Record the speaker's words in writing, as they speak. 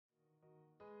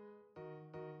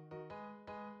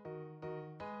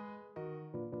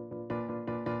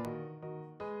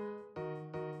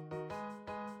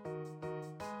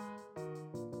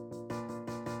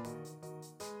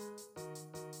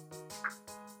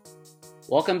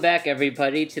Welcome back,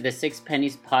 everybody, to the Six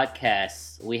Pennies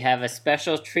podcast. We have a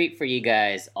special treat for you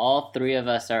guys. All three of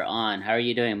us are on. How are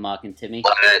you doing, Mark and Timmy?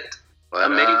 What?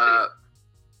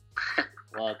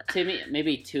 Well, Timmy,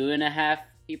 maybe 2.5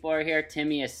 people are here.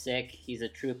 Timmy is sick. He's a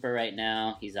trooper right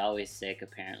now. He's always sick,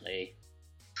 apparently.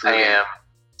 I am.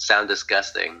 Sound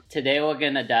disgusting. Today we're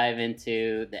going to dive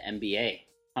into the NBA.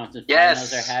 Conference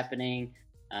Yes. finals are happening.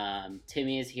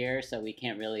 Timmy is here, so we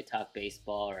can't really talk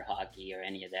baseball or hockey or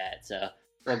any of that. So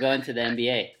we'll go into the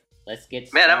NBA. Let's get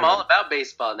started. Man, I'm all about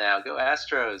baseball now. Go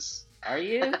Astros. Are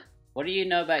you? What do you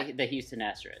know about the Houston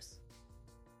Astros?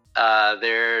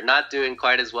 They're not doing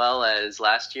quite as well as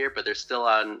last year, but they're still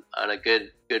on a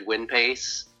good win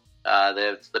pace. They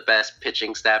have the best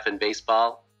pitching staff in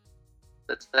baseball.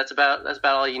 That's about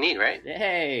all you need, right?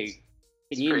 Hey,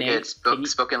 It's pretty good.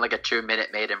 Spoken like a true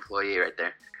Minute Maid employee right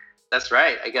there. That's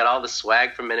right. I got all the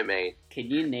swag from Minute Maid. Can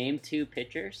you name 2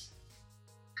 pitchers?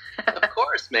 Of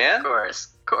course, man.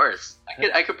 Of course.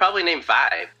 I could probably name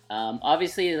 5.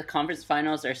 Obviously, the conference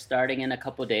finals are starting in a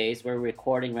couple days. We're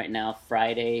recording right now,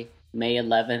 Friday, May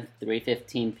 11th,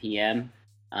 3:15 p.m.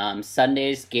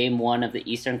 Sunday's Game 1 of the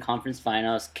Eastern Conference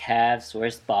Finals, Cavs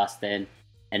versus Boston.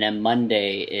 And then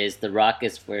Monday is the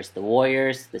Rockets versus the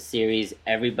Warriors, the series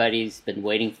everybody's been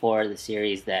waiting for, the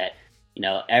series that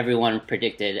everyone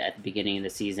predicted at the beginning of the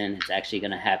season. It's actually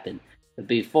going to happen. But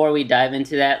before we dive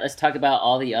into that, let's talk about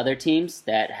all the other teams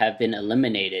that have been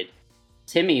eliminated.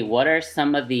 Timmy, what are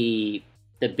some of the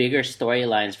bigger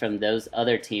storylines from those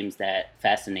other teams that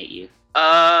fascinate you?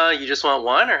 You just want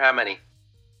one, or how many?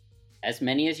 As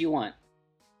many as you want.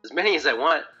 As many as I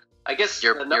want. I guess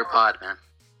Your pod, man.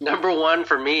 Number one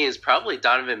for me is probably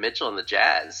Donovan Mitchell and the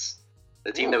Jazz,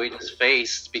 the team that we just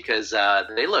faced, because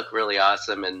they look really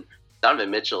awesome, and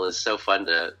Donovan Mitchell is so fun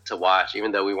to watch,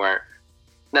 even though we weren't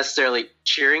necessarily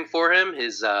cheering for him.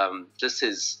 His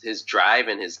his drive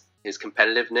and his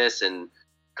competitiveness and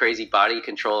crazy body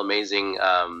control, amazing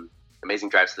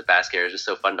drives to the basket is just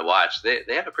so fun to watch. They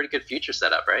have a pretty good future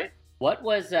set up, right? What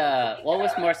was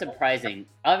more surprising?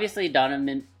 Obviously,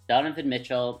 Donovan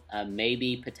Mitchell,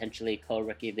 maybe potentially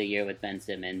co-rookie of the year with Ben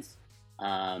Simmons.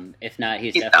 If not,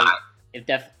 he's definitely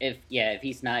not. If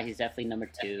he's not, he's definitely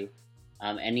number 2.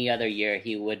 Any other year,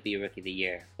 he would be rookie of the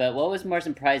year. But what was more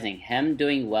surprising, him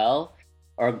doing well,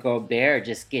 or Gobert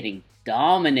just getting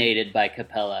dominated by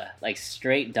Capella, like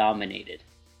straight dominated?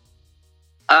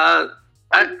 I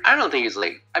don't think he's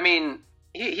like. I mean,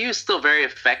 he was still very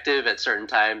effective at certain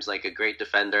times, like a great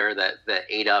defender that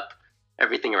ate up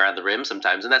everything around the rim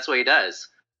sometimes, and that's what he does.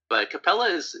 But Capella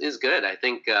is good. I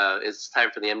think it's time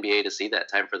for the NBA to see that,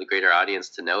 time for the greater audience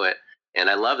to know it. And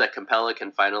I love that Capella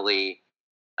can finally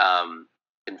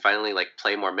like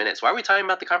play more minutes. Why are we talking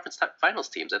about the conference finals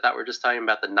teams? I thought we were just talking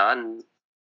about the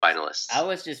non-finalists. I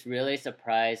was just really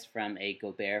surprised from a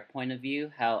Gobert point of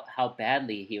view how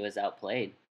badly he was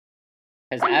outplayed.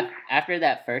 Because after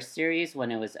that first series,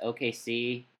 when it was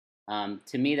OKC,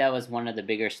 to me that was one of the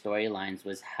bigger storylines,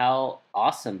 was how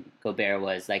awesome Gobert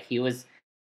was. Like he's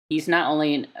not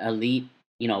only an elite,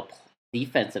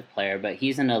 defensive player, but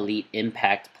he's an elite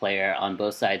impact player on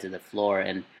both sides of the floor,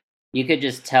 and you could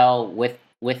just tell with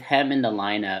him in the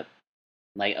lineup,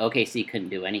 like OKC couldn't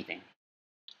do anything.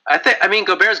 I mean,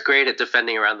 Gobert's great at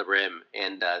defending around the rim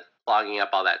and clogging up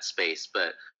all that space,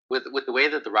 but with the way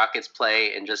that the Rockets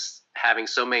play and just having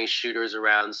so many shooters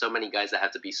around, so many guys that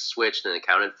have to be switched and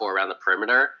accounted for around the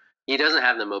perimeter, he doesn't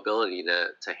have the mobility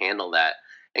to handle that.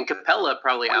 And Capella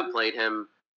probably outplayed him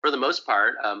for the most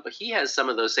part, but he has some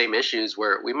of those same issues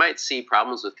where we might see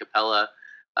problems with Capella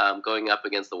going up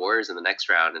against the Warriors in the next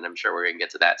round, and I'm sure we're going to get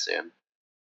to that soon.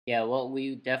 Yeah, well,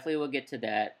 we definitely will get to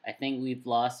that. I think we've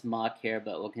lost Mock here,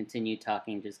 but we'll continue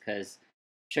talking just because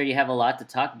I'm sure you have a lot to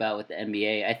talk about with the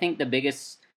NBA. I think the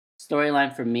biggest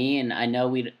storyline for me, and I know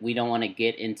we don't want to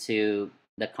get into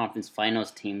the conference finals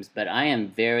teams, but I am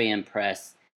very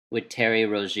impressed with Terry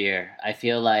Rozier. I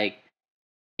feel like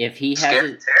if he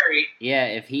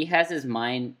has his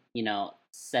mind,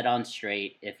 set on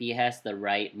straight, if he has the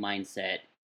right mindset,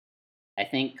 I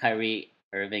think Kyrie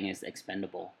Irving is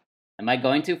expendable. Am I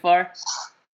going too far?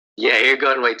 Yeah, you're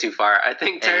going way too far. I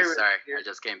think Terry. Hey, sorry, I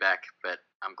just came back, but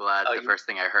I'm glad the first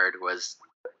thing I heard was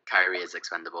Kyrie is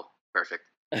expendable. Perfect.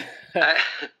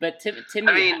 But Timmy,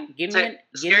 I mean, give me an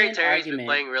Terry's argument. been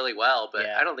playing really well, but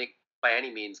Yeah. I don't think by any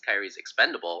means Kyrie's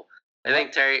expendable. I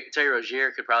think Terry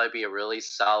Rozier could probably be a really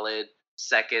solid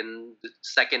second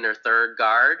or third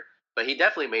guard, but he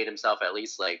definitely made himself at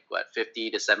least like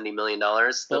 $50 to $70 million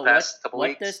the past couple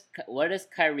weeks. What does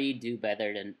Kyrie do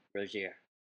better than Rozier?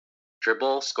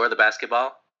 Dribble, score the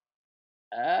basketball.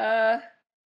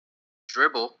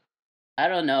 Dribble. I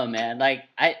don't know, man. Like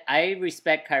I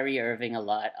respect Kyrie Irving a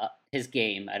lot. His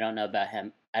game. I don't know about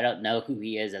him. I don't know who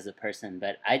he is as a person,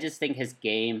 but I just think his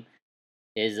game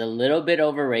is a little bit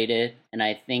overrated, and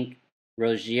I think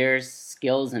Rozier's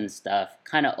skills and stuff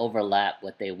kind of overlap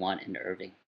what they want in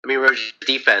Irving. I mean, Rozier's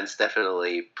defense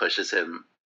definitely pushes him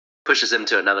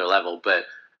to another level, but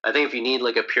I think if you need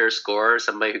like a pure scorer,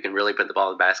 somebody who can really put the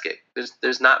ball in the basket,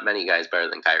 there's not many guys better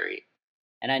than Kyrie.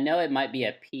 And I know it might be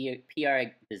a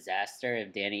PR disaster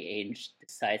if Danny Ainge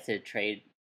decides to trade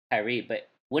Kyrie, but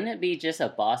wouldn't it be just a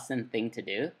Boston thing to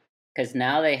do? Because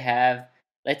now they have,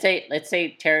 let's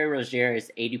say Terry Rozier is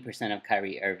 80% of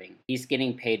Kyrie Irving. He's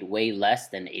getting paid way less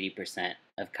than 80%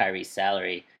 of Kyrie's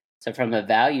salary. So from a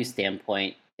value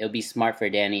standpoint, it would be smart for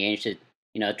Danny Ainge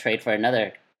to trade for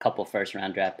another couple first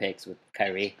round draft picks with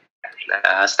Kyrie.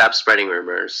 Stop spreading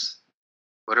rumors.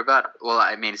 What about? Well,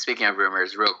 I mean, speaking of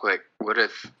rumors, real quick, what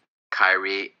if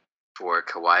Kyrie for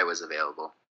Kawhi was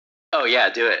available? Oh yeah,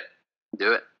 do it.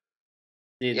 Do it.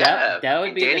 Dude, yeah, that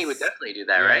would be. Danny would definitely do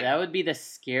that, right? That would be the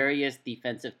scariest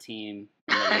defensive team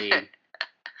in the league.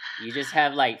 You just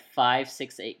have like 5,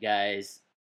 6, 8 guys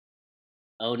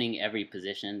owning every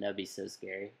position. That'd be so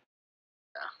scary.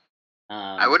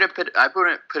 Yeah. I wouldn't put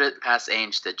it past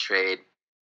Ainge to trade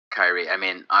Kyrie. I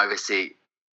mean, obviously,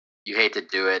 you hate to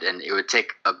do it, and it would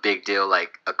take a big deal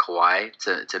like a Kawhi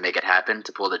to make it happen,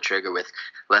 to pull the trigger with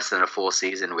less than a full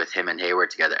season with him and Hayward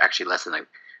together. Actually, less than a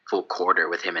full quarter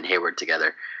with him and Hayward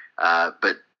together.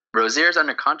 But Rozier's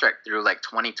under contract through like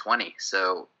 2020,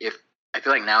 so I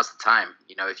feel like now's the time.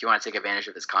 If you want to take advantage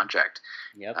of his contract,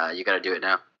 you got to do it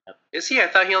now. Yep. Is he? I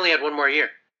thought he only had one more year.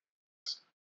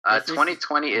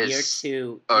 2020 is year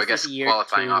 2. Oh, I guess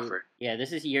qualifying 2, offer. Yeah,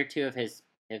 this is year 2 of his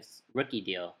rookie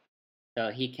deal,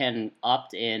 so he can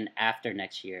opt in after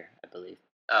next year, I believe.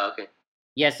 Oh, okay.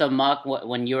 Yeah, so Mark,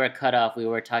 when you were cut off, we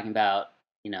were talking about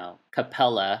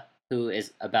Capella, who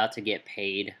is about to get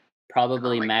paid,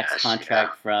 probably max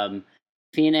contract from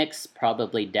Phoenix,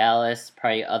 probably Dallas,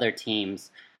 probably other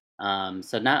teams.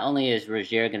 So not only is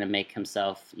Rozier going to make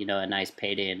himself, a nice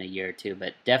payday in a year or two,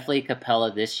 but definitely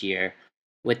Capella this year.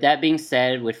 With that being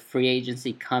said, with free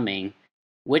agency coming,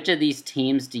 which of these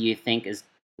teams do you think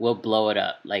will blow it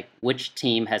up? Like, which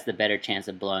team has the better chance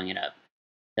of blowing it up?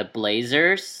 The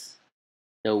Blazers,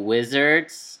 the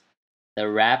Wizards, the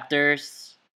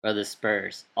Raptors, or the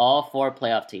Spurs? All 4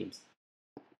 playoff teams.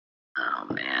 Oh,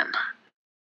 man.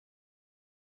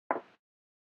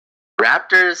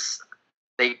 Raptors,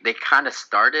 they kind of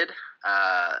started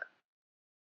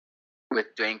with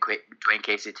Dwayne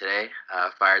Casey today,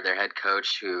 fired their head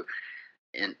coach, who,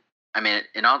 in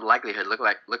all likelihood,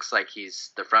 looks like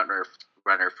he's the front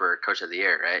runner for Coach of the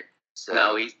Year, right? So,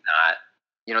 no, he's not.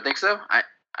 You don't think so? I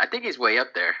think he's way up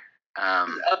there.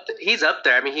 He's up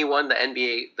there. I mean, he won the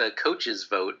NBA, the coaches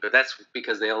vote, but that's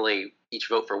because they only each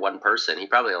vote for one person. He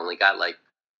probably only got like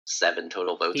 7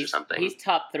 total votes or something. He's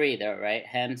top 3 though, right?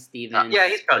 Him, Stevens. Yeah,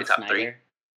 he's probably top Snyder 3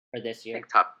 for this year.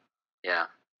 Yeah.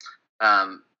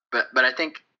 But I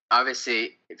think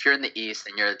obviously if you're in the East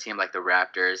and you're a team like the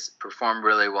Raptors, perform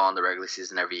really well in the regular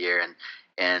season every year,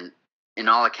 and in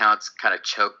all accounts kind of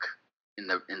choke in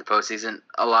the postseason.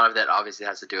 A lot of that obviously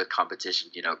has to do with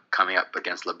competition, coming up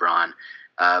against LeBron.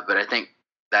 But I think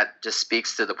that just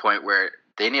speaks to the point where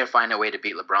they need to find a way to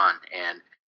beat LeBron, and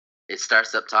it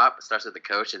starts up top. It starts with the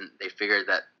coach, and they figured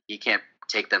that he can't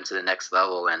take them to the next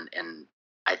level. And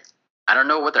I don't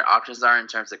know what their options are in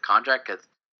terms of contract,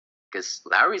 because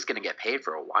Lowry's going to get paid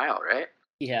for a while, right?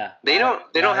 Yeah, they don't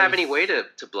have any way to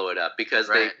blow it up, because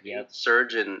they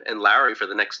Serge and Lowry for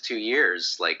the next 2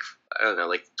 years, like I don't know,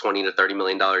 like $20 to $30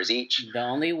 million each. The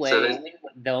only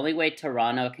way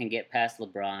Toronto can get past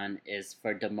LeBron is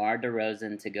for DeMar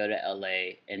DeRozan to go to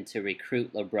LA and to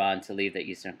recruit LeBron to leave the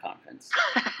Eastern Conference.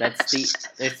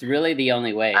 It's really the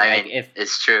only way.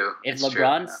 It's true. If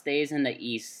LeBron stays in the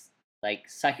East, like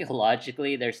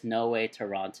psychologically, there's no way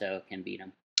Toronto can beat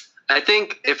him. I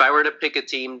think if I were to pick a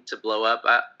team to blow up,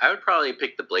 I would probably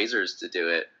pick the Blazers to do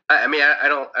it. I mean, I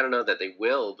don't know that they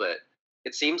will, but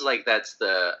it seems like that's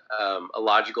a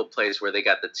logical place where they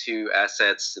got the 2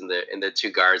 assets and the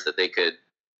 2 guards that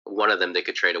one of them they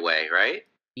could trade away, right?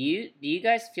 Do you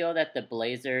guys feel that the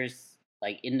Blazers,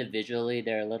 like individually,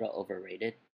 they're a little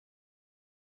overrated?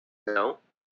 No,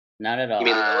 not at all. You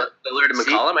mean Lillard and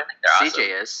McCollum? I think they're awesome.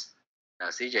 CJ is. No,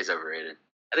 CJ's overrated.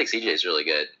 I think CJ's really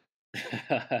good.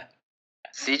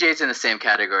 CJ's in the same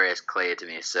category as Clay to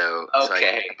me, so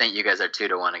I think you guys are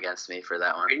 2-1 against me for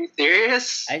that one. Are you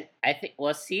serious? I think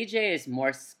CJ is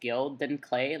more skilled than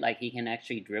Clay, like he can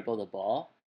actually dribble the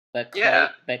ball. But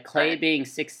Clay being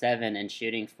 6'7" and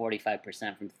shooting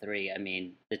 45% from 3, I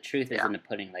mean, the truth is in the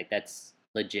pudding. Like that's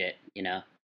legit.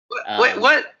 Wait,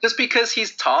 what? Just because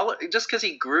he's tall? Just because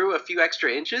he grew a few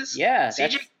extra inches? Yeah,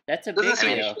 CJ that's a doesn't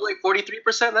big CJ deal. shoot like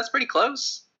 43%? That's pretty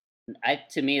close.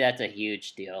 To me, that's a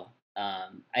huge deal.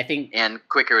 I think, And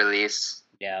quicker release.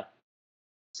 yeah.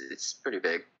 It's pretty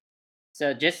big.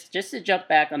 So just to jump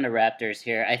back on the Raptors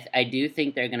here, I do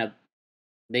think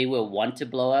they will want to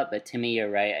blow up, but to me, you're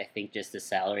right. I think just the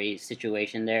salary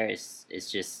situation there is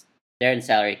just they're in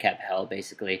salary cap hell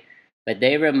basically. But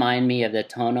they remind me of the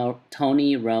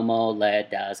Tony Romo led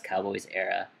Dallas Cowboys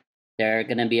era. They're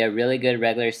going to be a really good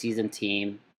regular season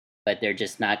team, but they're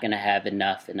just not going to have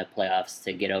enough in the playoffs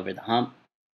to get over the hump.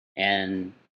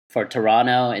 And for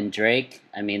Toronto and Drake,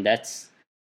 I mean this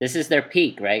is their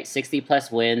peak, right?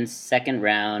 60+ wins, second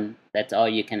round. That's all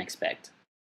you can expect.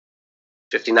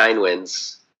 59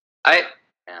 wins. I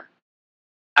Yeah.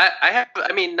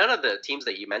 I mean, none of the teams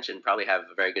that you mentioned probably have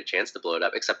a very good chance to blow it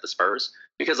up, except the Spurs,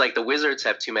 because like the Wizards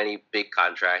have too many big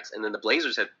contracts, and then the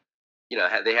Blazers have,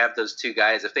 they have those two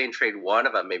guys. If they trade one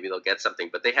of them, maybe they'll get something.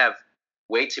 But they have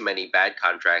way too many bad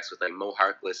contracts with like Mo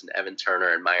Harkless and Evan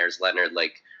Turner and Myers Leonard.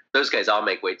 Like those guys all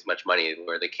make way too much money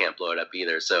where they can't blow it up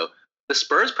either. So the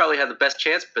Spurs probably have the best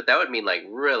chance, but that would mean like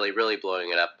really, really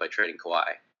blowing it up by trading Kawhi.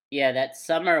 Yeah, that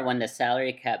summer when the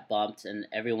salary cap bumped and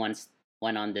everyone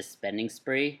went on this spending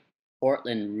spree,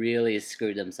 Portland really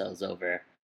screwed themselves over.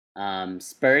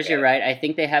 Spurs, Yeah. you're right. I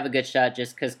think they have a good shot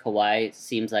just because Kawhi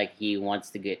seems like he wants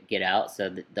to get out. So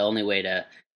the only way to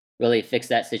really fix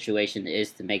that situation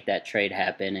is to make that trade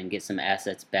happen and get some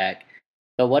assets back.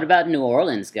 But what about New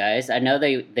Orleans, guys? I know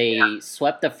they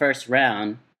swept the first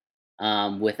round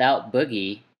without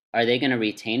Boogie. Are they going to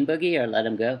retain Boogie or let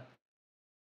him go?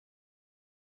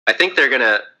 I think they're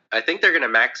gonna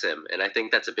max him, and I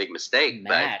think that's a big mistake.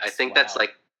 But I think that's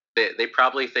like they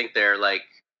probably think they're like,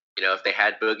 if they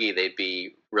had Boogie, they'd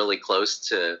be really close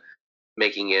to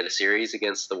making it a series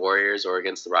against the Warriors or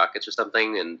against the Rockets or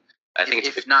something. And I think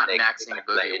if not maxing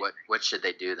Boogie, what should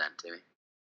they do then, Timmy?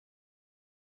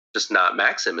 Just not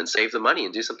max him and save the money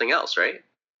and do something else, right?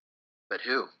 But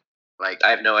who? Like I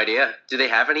have no idea. Do they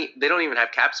have any? They don't even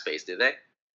have cap space, do they?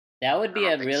 That would be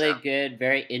a really good,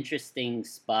 very interesting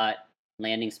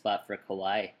landing spot for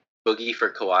Kawhi. Boogie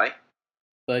for Kawhi?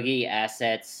 Boogie,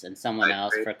 assets, and someone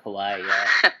else for Kawhi,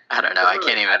 yeah. I don't know. I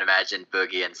can't even imagine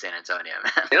Boogie in San Antonio,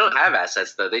 man. They don't have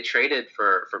assets though. They traded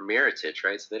for Mirotic,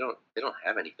 right? So they don't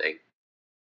have anything.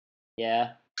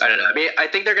 Yeah. I don't know. I mean, I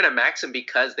think they're gonna max him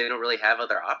because they don't really have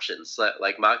other options.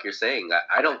 Like Mock, you're saying.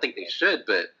 I don't think they should,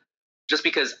 but just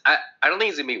because I don't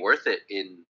think he's gonna be worth it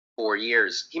in 4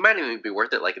 years. He might even be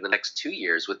worth it like in the next 2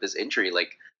 years with this injury.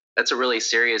 Like that's a really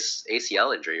serious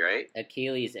ACL injury, right?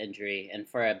 Achilles injury, and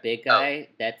for a big guy,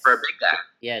 that's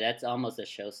almost a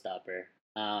showstopper.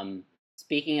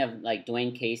 Speaking of like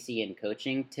Dwayne Casey and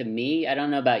coaching, to me, I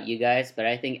don't know about you guys, but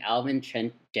I think Alvin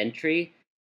Gentry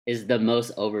is the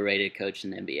most overrated coach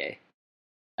in the NBA.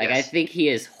 Like I think he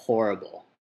is horrible.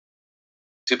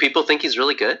 Do people think he's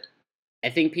really good? I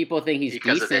think people think he's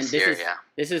because decent.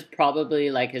 This is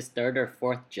probably like his third or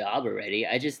fourth job already.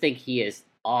 I just think he is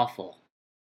awful.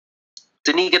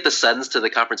 Didn't he get the Suns to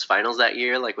the conference finals that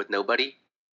year, like with nobody?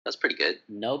 That's pretty good.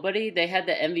 Nobody? They had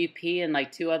the MVP and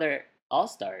like 2 other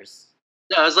All-Stars.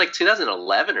 No, it was like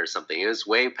 2011 or something. It was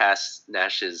way past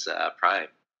Nash's prime.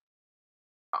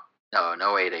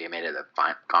 No way they made it to the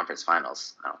conference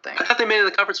finals, I don't think. I thought they made it to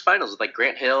the conference finals with like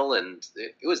Grant Hill, and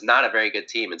it was not a very good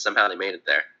team, and somehow they made it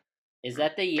there. Is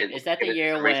that the year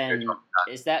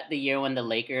when the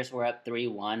Lakers were up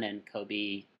 3-1 and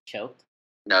Kobe choked?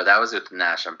 No, that was with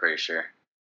Nash, I'm pretty sure.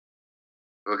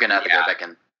 We're gonna have to go back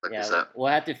and look this up. We'll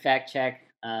have to fact check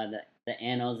the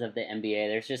annals of the NBA.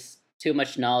 There's just too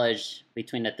much knowledge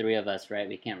between the three of us, right?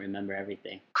 We can't remember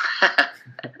everything.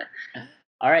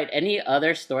 All right. Any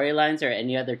other storylines or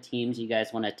any other teams you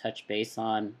guys want to touch base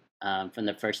on from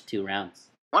the first 2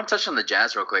 rounds? I want to touch on the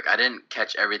Jazz real quick. I didn't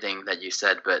catch everything that you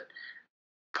said, but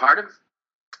part of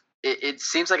it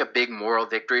seems like a big moral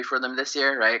victory for them this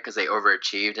year, right? Because they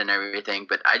overachieved and everything.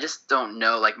 But I just don't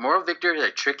know. Like, moral victories are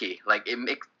tricky. Like, it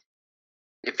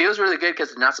feels really good because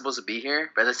they're not supposed to be here.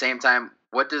 But at the same time,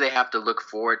 what do they have to look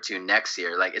forward to next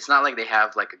year? Like, it's not like they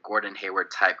have like a Gordon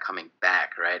Hayward type coming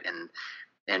back, right?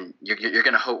 And you're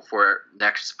gonna hope for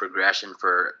next progression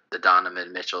for the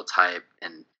Donovan Mitchell type,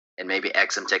 and maybe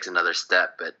Exum takes another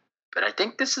step. But I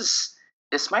think this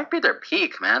might be their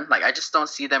peak, man. Like, I just don't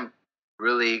see them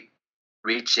really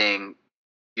reaching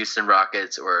Houston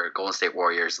Rockets or Golden State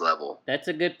Warriors level. That's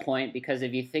a good point, because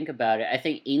if you think about it, I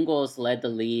think Ingles led the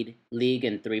league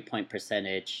in 3-point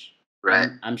percentage. Right.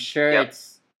 I'm sure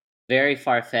it's very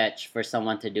far-fetched for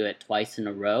someone to do it twice in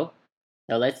a row.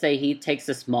 So let's say he takes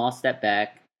a small step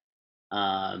back.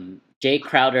 Jay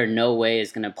Crowder, no way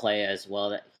is going to play as well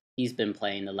that he's been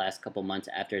playing the last couple months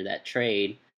after that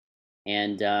trade.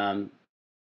 And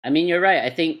I mean, you're right. I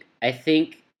think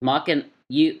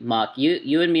you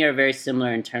and me are very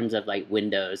similar in terms of like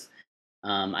windows.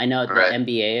 I know the Right.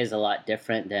 NBA is a lot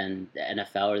different than the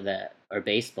NFL or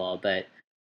baseball, but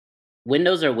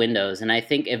windows are windows, and I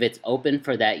think if it's open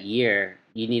for that year,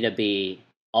 you need to be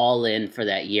all in for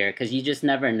that year because you just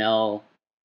never know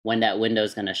when that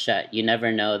window's going to shut. You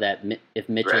never know that if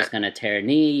Mitchell's Right. going to tear a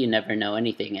knee. You never know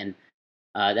anything, and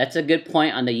that's a good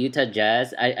point on the Utah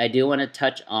Jazz. I do want to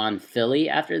touch on Philly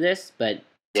after this, but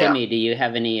Yeah. Timmy, do you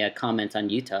have any comments on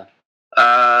Utah?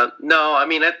 No, I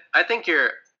mean, I think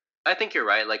you're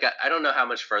right. Like, I don't know how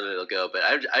much further they'll go, but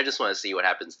I just want to see what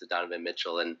happens to Donovan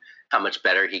Mitchell and how much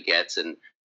better he gets, and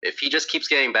if he just keeps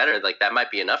getting better, like that might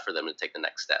be enough for them to take the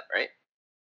next step, right?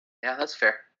 Yeah, that's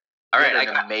fair. All He right, had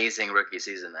an amazing rookie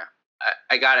season there.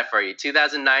 I got it for you.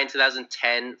 2009,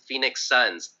 2010, Phoenix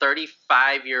Suns,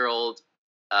 35-year-old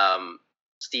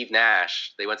Steve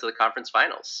Nash. They went to the conference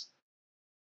finals.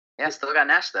 Yeah, still got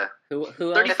Nash though. Who else?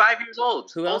 35 years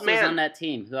old. Who old else man. was on that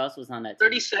team? Who else was on that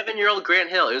team? 37-year-old Grant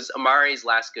Hill. It was Amari's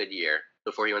last good year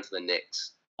before he went to the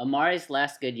Knicks. Amari's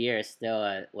last good year is still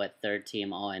a third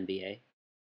team All NBA.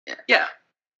 Yeah. Yes.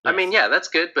 I mean, yeah, that's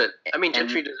good, but I mean, And-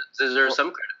 Gentry deserves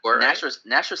some credit for it. Nash Right?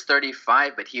 Nash was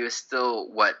 35, but he was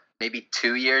still maybe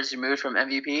 2 years removed from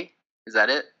MVP. Is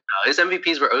that it? No, his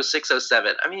MVPs were 06,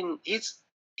 07. I mean,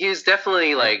 he's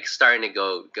definitely like starting to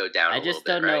go down. I a just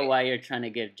little don't bit, know right? why you're trying to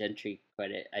give Gentry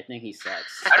credit. I think he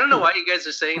sucks. I don't know why you guys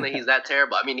are saying that he's that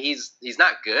terrible. I mean, he's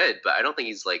not good, but I don't think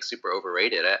he's like super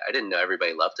overrated. I didn't know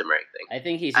everybody loved him or anything. I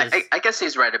think he's just. I guess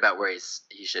he's right about where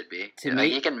he should be. To Like, me-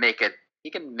 he can make it.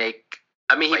 He can make.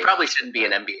 I mean, he playoffs probably shouldn't be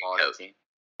an with NBA quality coach. team.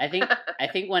 I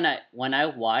think when I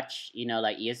watch,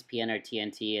 like ESPN or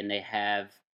TNT and they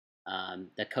have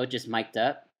the coaches mic'd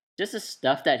up, just the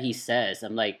stuff that he says,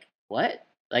 I'm like, what?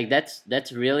 Like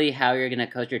that's really how you're gonna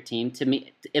coach your team? To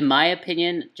me, in my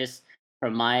opinion, just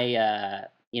from my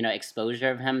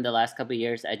exposure of him the last couple of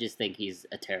years, I just think he's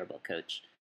a terrible coach.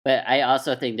 But I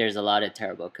also think there's a lot of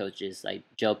terrible coaches, like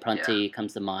Joe Prunty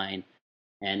comes to mind.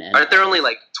 And Aren't there only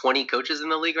others. like 20 coaches in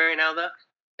the league right now, though?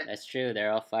 That's true.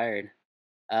 They're all fired.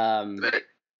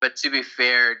 But to be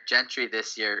fair, Gentry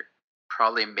this year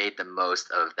probably made the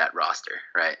most of that roster,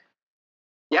 right?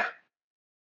 Yeah.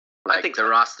 Like I think the so.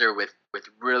 roster with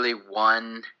really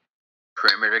one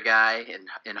perimeter guy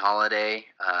in Holiday,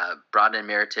 brought in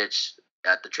Mirotic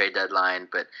at the trade deadline,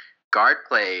 but guard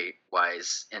play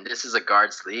wise, and this is a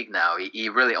guards league now. He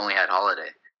really only had Holiday.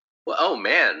 Well, oh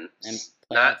man, And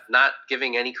not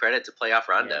giving any credit to playoff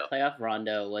Rondo. Yeah, playoff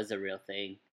Rondo was a real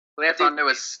thing. Playoff Rondo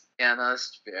was no,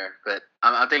 that's fair, but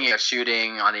I'm thinking of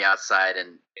shooting on the outside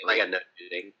and They like got no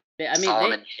shooting.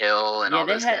 Solomon Hill and all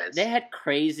those guys. They had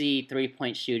crazy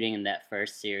 3-point shooting in that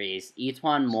first series.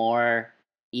 Etwan Moore,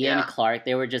 Ian Clark,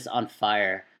 they were just on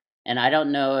fire. And I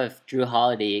don't know if Drew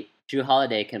Holiday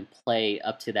can play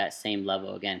up to that same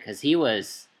level again because he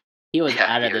was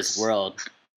out of this world.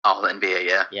 All NBA,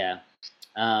 yeah. Yeah.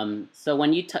 So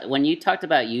when you talked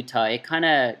about Utah, it kind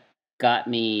of got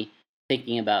me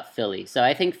thinking about Philly. So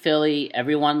I think Philly,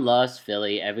 everyone loves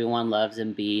Philly. Everyone loves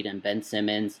Embiid and Ben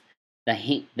Simmons, the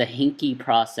Hinkie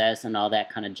process and all that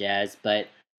kind of jazz. But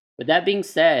with that being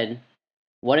said,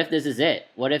 what if this is it?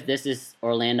 What if this is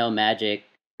Orlando Magic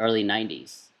early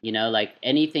 90s? Like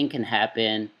anything can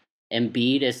happen.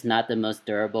 Embiid is not the most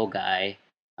durable guy.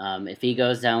 If he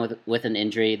goes down with an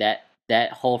injury,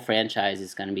 that whole franchise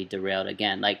is going to be derailed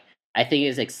again. Like, I think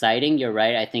it's exciting. You're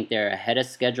right. I think they're ahead of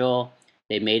schedule.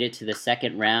 They made it to the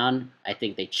second round. I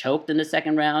think they choked in the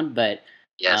second round, but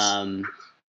yes.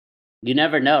 You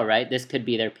never know, right? This could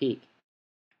be their peak.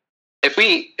 If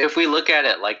we look at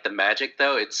it like the Magic,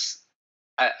 though, it's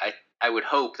I would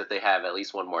hope that they have at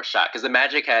least one more shot because the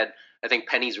Magic had, I think,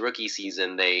 Penny's rookie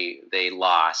season they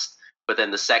lost, but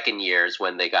then the second year is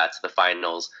when they got to the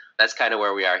finals. That's kind of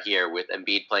where we are here with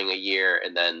Embiid playing a year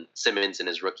and then Simmons in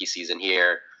his rookie season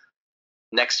here.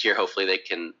 Next year, hopefully they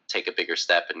can take a bigger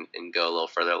step and go a little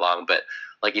further along. But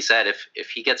like you said, if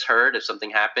he gets hurt, if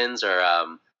something happens, or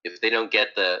if they don't get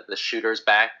the shooters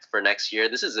back for next year,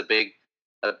 this is a big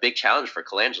challenge for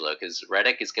Colangelo because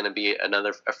Redick is going to be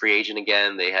a free agent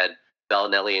again. They had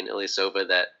Bellinelli and Ilyasova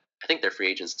that I think they're free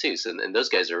agents too. So and those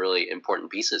guys are really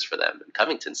important pieces for them. And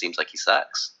Covington seems like he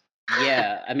sucks.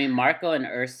 Yeah, I mean Marco and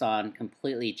Ersan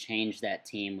completely changed that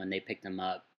team when they picked him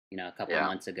up, a couple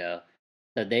months ago.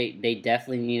 So they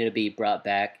definitely need to be brought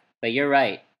back. But you're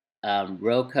right.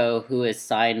 Rocco, who is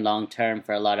signed long term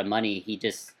for a lot of money, he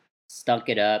just stunk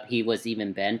it up. He was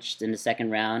even benched in the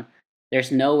second round.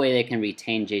 there's no way they can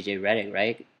retain JJ Redick,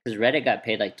 right? Because Redick got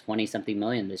paid like 20-something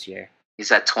million this year.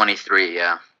 He's at 23,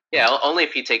 yeah. Yeah, only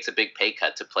if he takes a big pay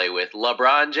cut to play with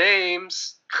LeBron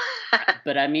James.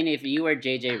 But I mean, if you were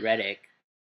JJ Redick,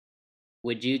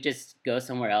 would you just go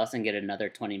somewhere else and get another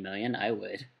 20 million? I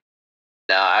would.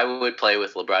 No, I would play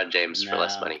with LeBron James for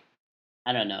less money.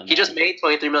 I don't know. He just made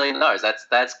 $23 million.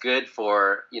 That's good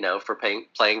for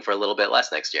playing for a little bit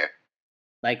less next year.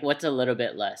 Like, what's a little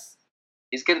bit less?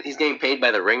 He's getting paid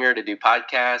by the Ringer to do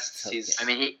podcasts.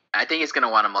 Okay. I think he's going to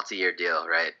want a multi-year deal,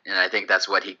 right? And I think that's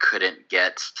what he couldn't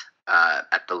get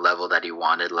at the level that he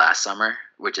wanted last summer,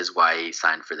 which is why he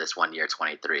signed for this 1 year,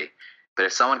 23. But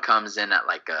if someone comes in at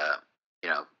like a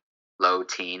low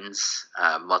teens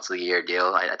multi-year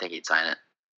deal, I think he'd sign it.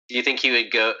 Do you think he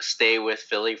would stay with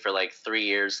Philly for like 3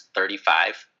 years,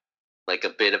 35, like a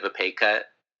bit of a pay cut?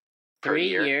 3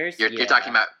 years. You're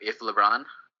talking about if LeBron?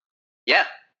 Yeah.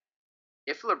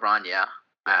 If LeBron, yeah.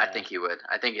 I think he would.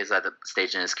 I think he's at the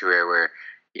stage in his career where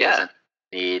he doesn't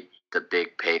need the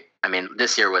big pay. I mean,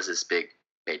 this year was his big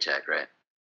paycheck, right?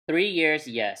 3 years,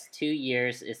 yes. 2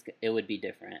 years, it would be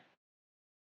different.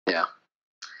 Yeah.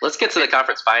 Let's get to the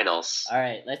conference finals. All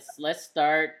right, let's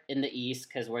start in the East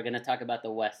because we're going to talk about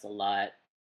the West a lot.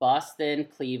 Boston,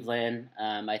 Cleveland.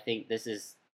 I think this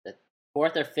is the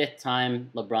 4th or 5th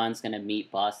time LeBron's going to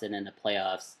meet Boston in the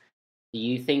playoffs. Do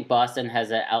you think Boston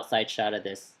has an outside shot at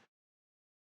this?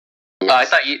 I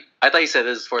thought you said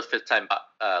this is 4th, 5th time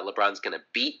LeBron's going to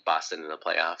beat Boston in the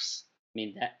playoffs. I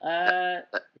mean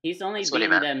he's only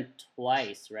beaten them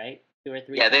twice, right? 2 or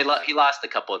 3. Yeah, he lost a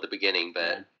couple at the beginning,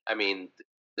 but I mean,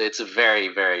 it's very,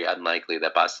 very unlikely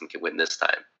that Boston can win this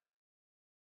time.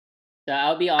 So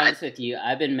I'll be honest with you.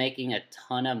 I've been making a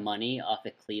ton of money off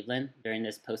of Cleveland during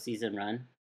this postseason run.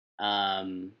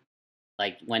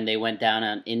 Like when they went down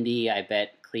on Indy, I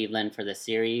bet Cleveland for the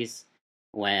series.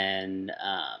 When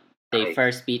they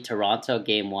first beat Toronto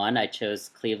game 1, I chose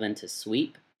Cleveland to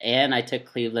sweep, and I took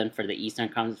Cleveland for the Eastern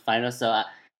Conference Finals. So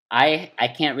I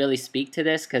can't really speak to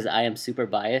this because I am super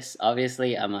biased.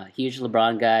 Obviously, I'm a huge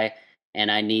LeBron guy, and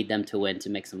I need them to win to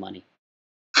make some money.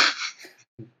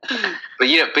 But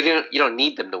you don't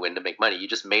need them to win to make money. You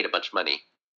just made a bunch of money.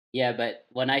 Yeah, but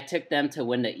when I took them to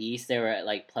win the East, they were at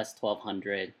like plus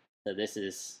 1,200. So this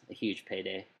is a huge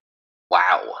payday.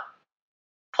 Wow.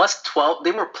 Plus 12.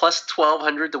 They were plus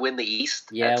 1,200 to win the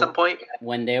East at some point.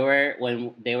 When they were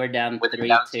down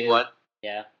 3-2.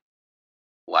 Yeah.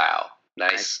 Wow.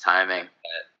 Nice timing.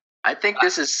 I think the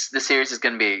series is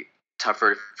going to be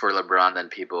tougher for LeBron than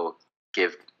people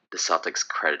give the Celtics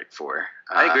credit for.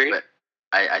 I agree. But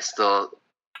I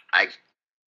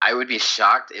would be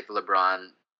shocked if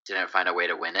LeBron didn't find a way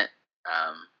to win it.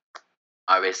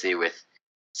 Obviously, with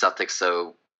Celtics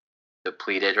so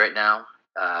depleted right now,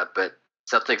 but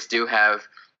Celtics do have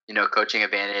coaching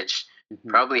advantage,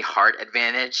 probably heart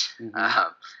advantage.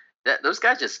 Those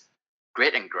guys just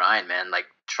grit and grind, man. Like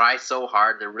try so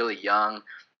hard. They're really young,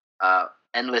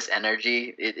 endless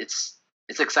energy. It's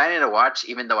exciting to watch,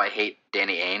 even though I hate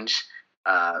Danny Ainge.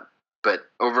 But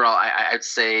overall, I'd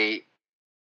say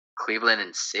Cleveland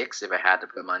in 6 if I had to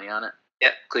put money on it.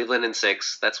 Yeah, Cleveland in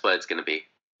 6. That's what it's going to be.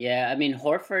 Yeah, I mean,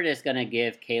 Horford is going to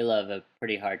give Caleb a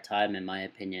pretty hard time, in my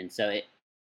opinion. So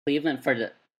Cleveland, for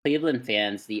the Cleveland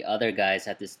fans, the other guys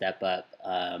have to step up.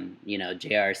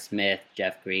 J.R. Smith,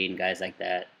 Jeff Green, guys like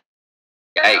that.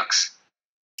 Yikes.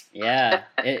 Yeah,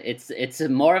 it's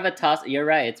more of a toss. You're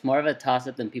right. It's more of a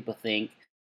toss-up than people think.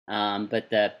 But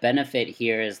the benefit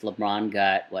here is LeBron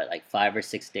got, 5 or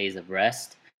 6 days of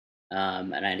rest.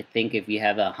 And I think if you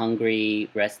have a hungry,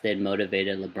 rested,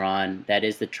 motivated LeBron, that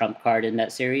is the trump card in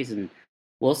that series. And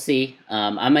we'll see.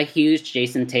 I'm a huge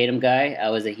Jason Tatum guy. I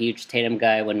was a huge Tatum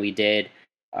guy when we did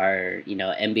our,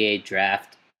 NBA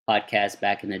draft podcast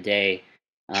back in the day.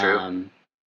 True.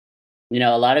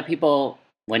 A lot of people,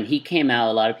 when he came out,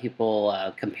 a lot of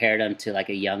people compared him to like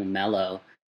a young Melo.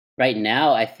 Right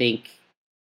now, I think,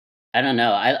 I don't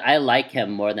know. I like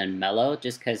him more than Melo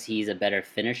just because he's a better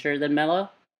finisher than Melo.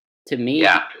 To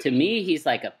me, he's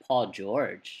like a Paul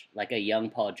George, like a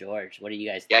young Paul George. What do you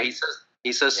guys think? Yeah,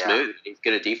 he's so smooth. Yeah. He's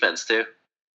good at defense too.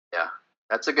 Yeah,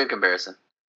 that's a good comparison.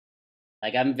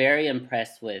 Like I'm very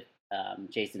impressed with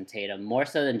Jason Tatum, more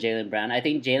so than Jaylen Brown. I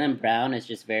think Jaylen Brown is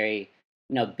just very,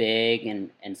 big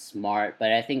and smart,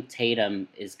 but I think Tatum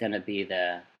is gonna be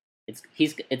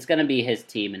it's gonna be his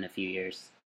team in a few years.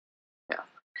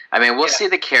 I mean, we'll see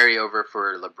the carryover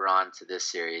for LeBron to this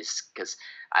series because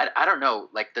I don't know,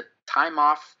 like the time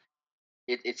off,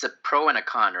 it's a pro and a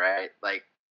con, right? Like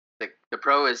the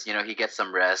pro is, he gets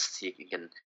some rest, he can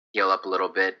heal up a little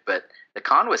bit, but the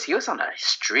con was he was on a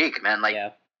streak, man. Like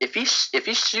if he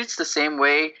shoots the same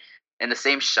way and the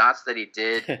same shots that he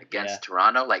did against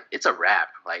Toronto, like it's a wrap.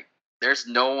 Like there's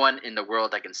no one in the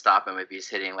world that can stop him if he's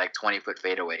hitting like 20-foot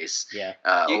fadeaways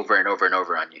over and over and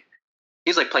over on you.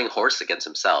 He's like playing horse against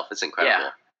himself. It's incredible.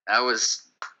 Yeah, that was.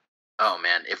 Oh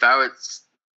man, if I was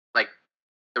like,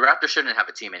 the Raptors shouldn't have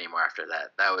a team anymore after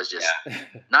that. That was just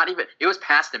not even. It was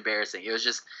past embarrassing. It was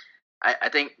just. I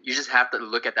think you just have to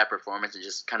look at that performance and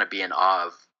just kind of be in awe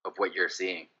of what you're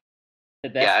seeing.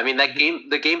 Yeah, I mean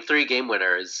the game 3 game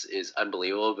winner is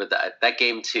unbelievable, but that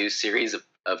game 2 series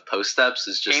of post ups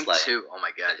is just game like 2. Oh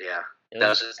my god, yeah.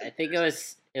 I think it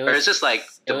was just like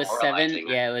it was 7.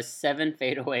 Yeah, it was 7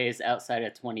 fadeaways outside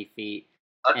of 20 feet.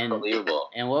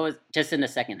 Unbelievable. And what was just in the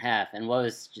second half, and what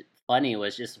was funny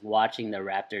was just watching the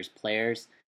Raptors players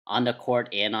on the court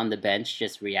and on the bench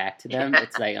just react to them.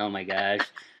 It's like, oh my gosh.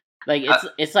 Like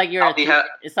it's like you're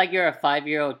it's like you're a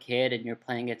 5-year-old kid and you're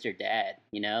playing against your dad.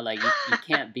 You know, like you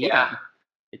can't beat him.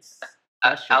 It's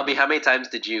Albie, how many times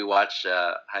did you watch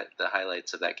the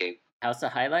highlights of that game? House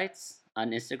of Highlights on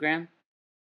Instagram.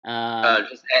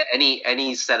 Just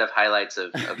any set of highlights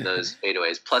of those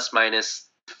fadeaways, plus minus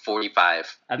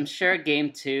 45. I'm sure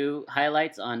Game 2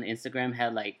 highlights on Instagram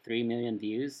had like 3 million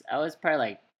views. I was probably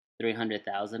like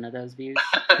 300,000 of those views.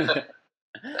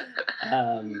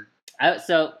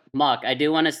 So, Mock, I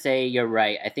do want to say you're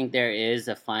right. I think there is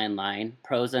a fine line,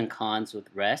 pros and cons with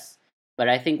rest. But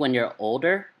I think when you're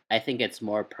older, I think it's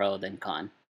more pro than con.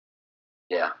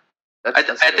 Yeah. I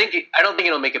don't think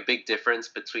it'll make a big difference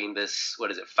between this,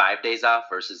 5 days off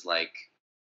versus like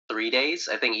 3 days.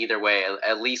 I think either way,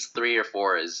 at least 3 or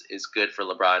 4 is good for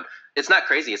LeBron. It's not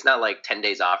crazy. It's not like 10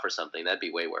 days off or something. That'd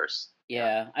be way worse.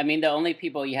 Yeah, I mean, the only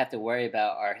people you have to worry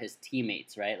about are his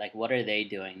teammates, right? Like, what are they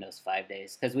doing those 5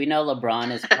 days? Because we know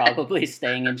LeBron is probably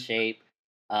staying in shape,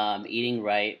 eating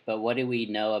right. But what do we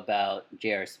know about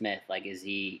J.R. Smith? Like, is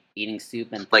he eating soup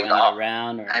and throwing it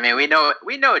around? Or... I mean, we know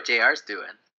what J.R.'s doing.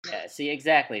 Yeah, see,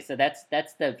 exactly. So that's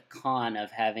the con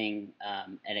of having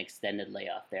an extended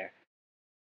layoff there.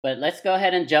 But let's go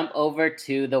ahead and jump over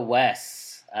to the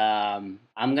West. I'm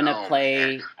gonna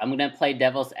play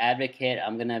devil's advocate.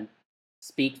 I'm gonna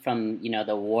speak from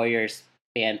the Warriors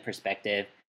fan perspective,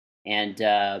 and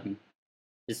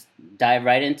just dive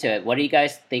right into it. What do you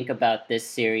guys think about this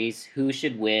series? Who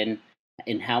should win?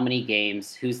 In how many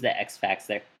games? Who's the X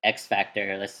factor?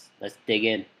 Let's dig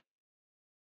in.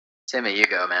 Timmy, you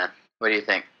go, man. What do you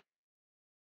think?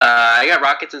 I got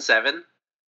Rockets in 7.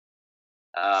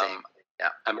 Same. Yeah,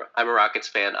 I'm a Rockets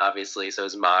fan, obviously. So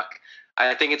is Mock.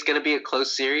 I think it's going to be a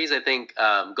close series. I think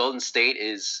Golden State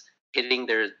is hitting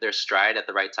their stride at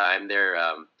the right time. They're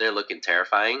looking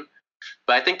terrifying,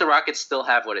 but I think the Rockets still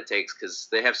have what it takes because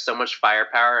they have so much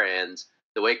firepower, and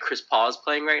the way Chris Paul is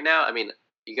playing right now. I mean,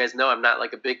 you guys know I'm not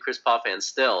like a big Chris Paul fan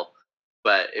still,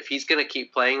 but if he's going to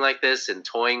keep playing like this and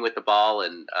toying with the ball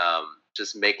and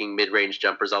just making mid-range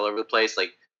jumpers all over the place,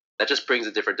 like that just brings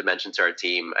a different dimension to our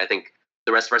team. I think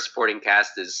the rest of our supporting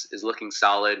cast is looking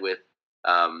solid with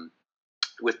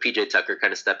PJ Tucker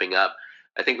kind of stepping up.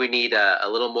 I think we need a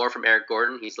little more from Eric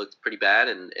Gordon. He's looked pretty bad,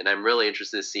 and I'm really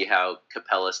interested to see how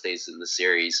Capella stays in the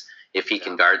series. If he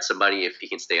can guard somebody, if he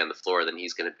can stay on the floor, then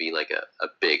he's going to be like a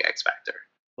big X factor.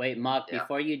 Wait, Mock,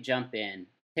 before you jump in,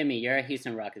 Timmy, you're a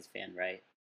Houston Rockets fan, right?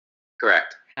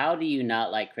 Correct. How do you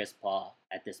not like Chris Paul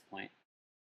at this point?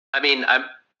 I mean,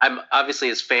 I'm obviously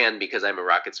his fan because I'm a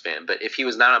Rockets fan, but if he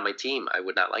was not on my team, I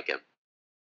would not like him.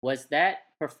 Was that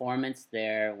performance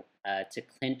there to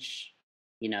clinch,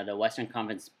 the Western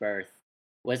Conference berth?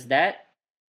 Was that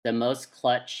the most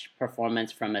clutch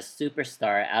performance from a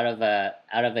superstar out of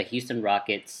a Houston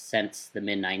Rockets since the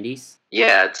mid '90s?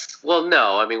 Yeah,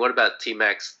 no. I mean, what about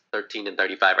T-Max 13 and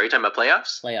 35? Are you talking about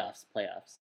playoffs? Playoffs.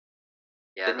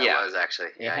 Yeah, that was actually.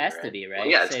 It has to be, right? Well,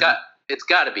 yeah, it's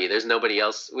got to be. There's nobody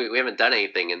else. We haven't done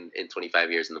anything in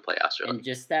 25 years in the playoffs, really. And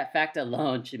just that fact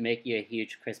alone should make you a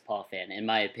huge Chris Paul fan, in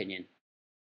my opinion.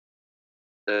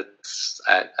 I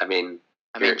mean,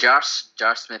 Josh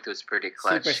Smith was pretty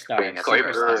clutch. Superstar.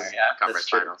 Conference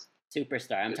finals.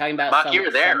 Superstar. I'm talking about. Mock, you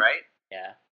were there, right?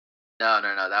 Yeah. No.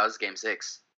 That was Game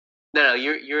 6. No,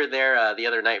 you were there the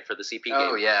other night for the CP game.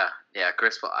 Oh yeah,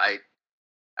 Chris Paul. I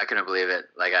couldn't believe it.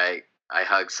 Like I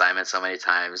hugged Simon so many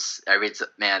times.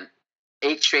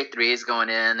 8 straight threes going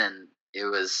in, and it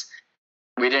was.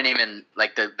 We didn't even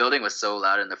the building was so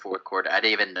loud in the fourth quarter. I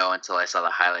didn't even know until I saw the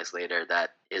highlights later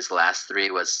that his last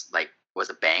 3 was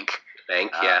a bank.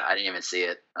 Yeah. I didn't even see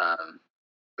it.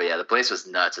 But yeah, the place was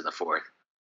nuts in the fourth.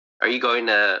 Are you going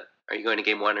to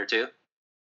game 1 or 2?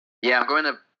 Yeah,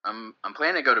 I'm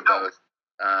planning to go to both.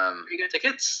 You got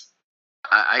tickets?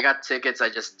 I got tickets. I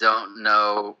just don't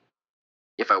know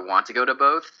if I want to go to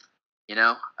both.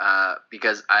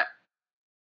 Because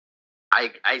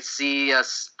I see us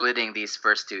splitting these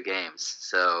first two games,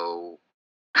 so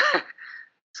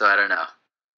so I don't know.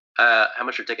 How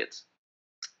much are tickets?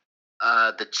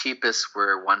 The cheapest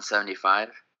were 175.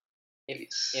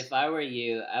 If I were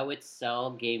you, I would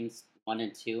sell games 1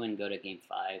 and 2 and go to game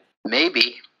 5.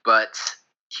 Maybe, but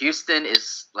Houston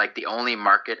is like the only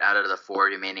market out of the four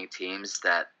remaining teams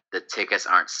that the tickets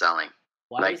aren't selling.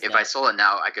 Why Like is if that? I sold it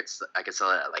now, I could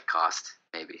sell it at like cost,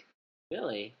 maybe.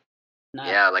 Really? Not.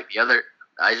 Yeah, like the other.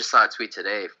 I just saw a tweet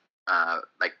today.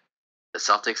 Like the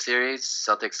Celtics series,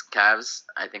 Celtics Cavs.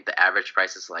 I think the average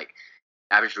price is like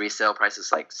average resale price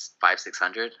is like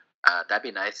 500-600. That'd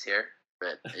be nice here,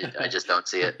 but I just don't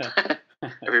see it.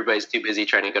 Everybody's too busy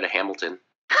trying to go to Hamilton.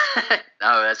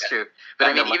 No, that's true. But I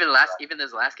Got no mean, money. even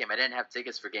this last game, I didn't have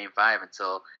tickets for Game 5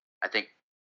 until I think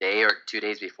day or 2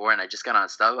 days before, and I just got on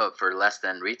StubHub for less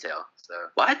than retail. So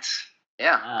What?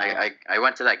 yeah, Wow. I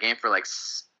went to that game for like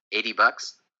 $80.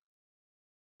 That's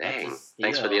a Dang. steal.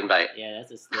 Thanks for the invite. Yeah,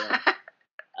 that's a steal.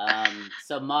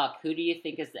 So Mock, who do you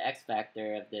think is the X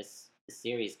factor of this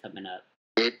series coming up?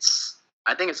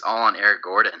 I think it's all on Eric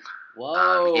Gordon.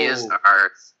 Whoa.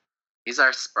 He's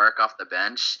our spark off the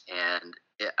bench, and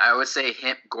I would say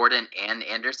him, Gordon, and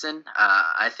Anderson.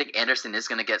 I think Anderson is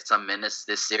going to get some minutes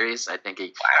this series. I think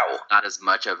he's Wow. not as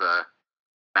much of a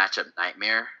matchup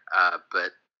nightmare,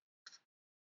 but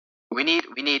we need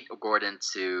Gordon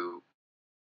to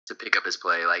pick up his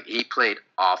play. Like he played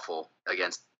awful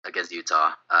against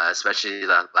Utah, especially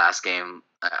that last game.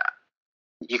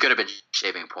 He could have been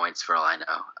shaving points for all I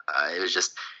know. It was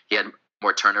just he had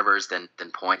more turnovers than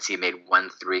points. He made 1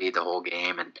 3 the whole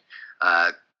game, and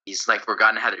he's like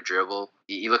forgotten how to dribble.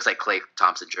 He looks like Klay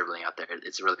Thompson dribbling out there.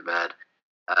 It's really bad.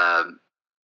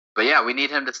 But yeah, we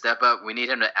need him to step up. We need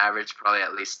him to average probably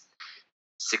at least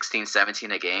 16,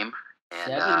 17 a game.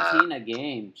 And 17 a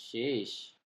game.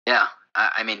 Sheesh. yeah,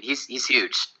 I mean he's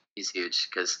huge. He's huge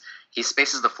because he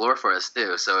spaces the floor for us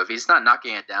too. So if he's not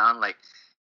knocking it down, like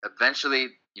eventually,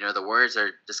 the Warriors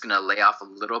are just going to lay off a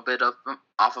little bit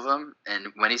off of him. And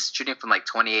when he's shooting from like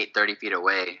 28, 30 feet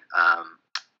away, I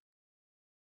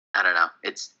don't know.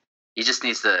 He just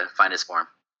needs to find his form.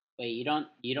 Wait, you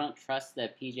don't trust the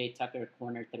PJ Tucker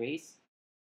corner threes?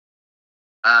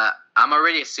 I'm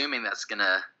already assuming that's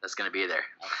gonna be there.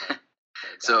 Okay.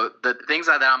 So the things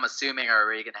that I'm assuming are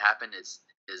already gonna happen is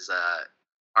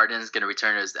Harden's gonna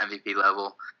return to his MVP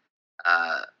level.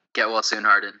 Get well soon,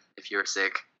 Harden, if you're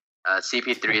sick.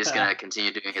 CP3 is going to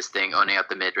continue doing his thing, owning up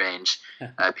the mid-range.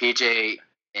 PJ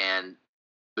and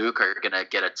Luke are going to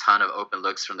get a ton of open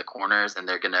looks from the corners, and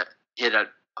they're going to hit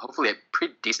hopefully a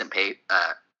pretty decent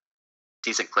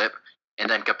clip. And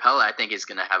then Capella, I think, is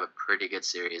going to have a pretty good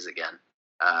series again.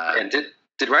 And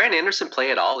did Ryan Anderson play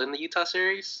at all in the Utah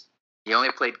series? He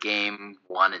only played game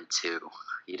 1 and 2.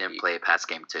 He didn't play past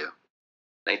game 2.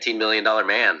 $19 million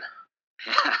man.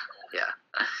 Yeah.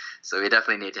 So we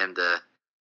definitely need him to.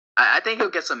 I think he'll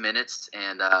get some minutes,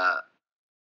 and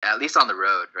at least on the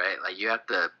road, right? Like you have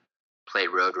to play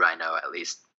road Rhino at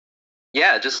least.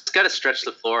 Yeah, just got to stretch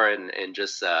the floor and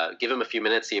just give him a few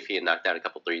minutes, see if he can knock down a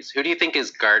couple threes. Who do you think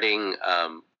is guarding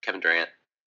Kevin Durant?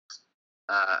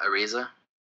 Ariza.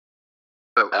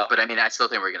 But I mean, I still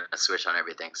think we're going to switch on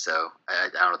everything, so I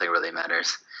don't think it really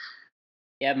matters.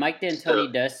 Yeah, Mike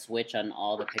D'Antoni does switch on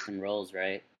all the pick and rolls,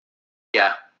 right?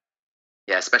 Yeah.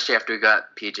 Yeah, especially after we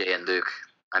got PJ and Luke.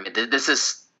 I mean, this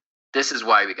is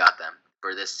why we got them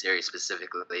for this series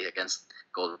specifically against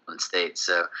Golden State.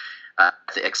 So I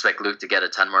expect Luke to get a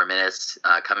ton more minutes.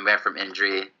 Coming back from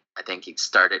injury, I think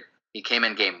he came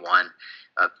in game 1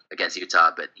 against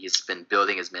Utah, but he's been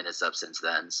building his minutes up since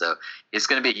then. So he's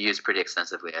going to be used pretty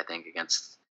extensively, I think,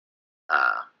 against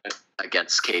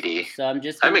KD. So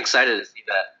I'm excited to see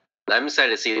that. I'm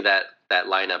excited to see that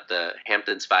lineup, the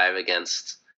Hamptons 5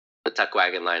 against the Tuck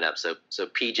Wagon lineup. So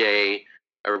PJ,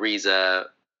 Ariza,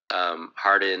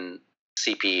 Harden,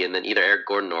 CP, and then either Eric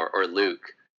Gordon or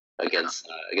Luke against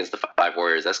the 5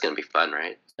 Warriors. That's going to be fun,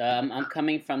 right? So I'm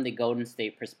coming from the Golden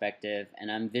State perspective,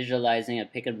 and I'm visualizing a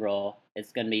pick and roll.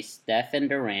 It's going to be Steph and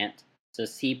Durant. So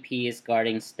CP is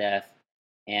guarding Steph,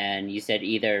 and you said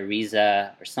either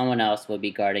Ariza or someone else will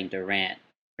be guarding Durant.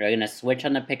 They're going to switch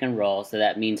on the pick and roll, so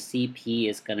that means CP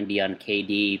is going to be on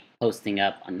KD, posting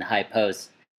up on the high post.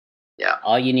 Yeah.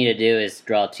 All you need to do is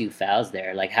draw 2 fouls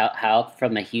there. Like, how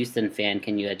from a Houston fan,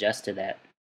 can you adjust to that?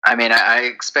 I mean, I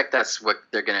expect that's what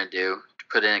they're going to do, to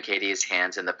put in KD's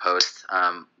hands in the post.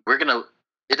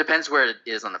 It depends where it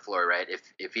is on the floor, right?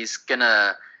 If he's going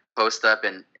to post up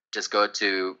and just go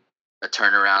to a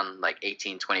turnaround, like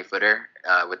 18, 20-footer,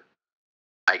 with,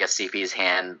 I guess, CP's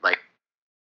hand, like,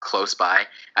 close by,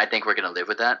 I think we're going to live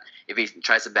with that. If he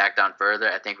tries to back down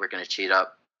further, I think we're going to cheat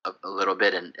up a little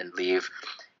bit and leave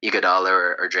Iguodala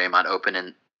or Draymond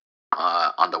open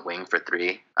on the wing for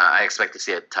three. I expect to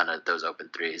see a ton of those open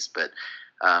threes, but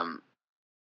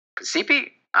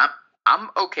CP, I'm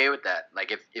okay with that.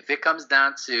 Like if it comes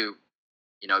down to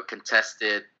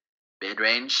contested mid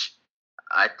range,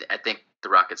 I think the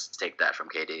Rockets take that from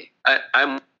KD.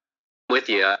 I'm with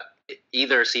you.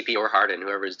 Either CP or Harden,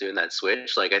 whoever is doing that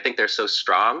switch, like I think they're so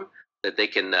strong that they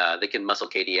can muscle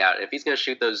KD out. If he's going to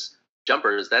shoot those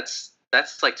jumpers, that's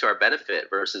like to our benefit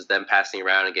versus them passing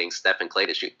around and getting Steph and Clay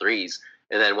to shoot threes.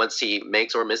 And then once he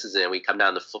makes or misses it, and we come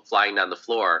down flying down the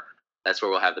floor, that's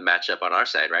where we'll have the matchup on our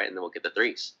side, right? And then we'll get the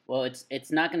threes. Well,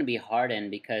 it's not going to be Harden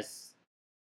because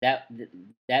that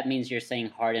means you're saying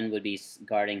Harden would be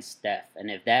guarding Steph, and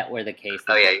if that were the case,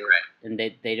 you're right. And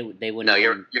they wouldn't. No,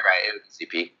 you're right. It would be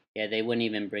CP. Yeah, they wouldn't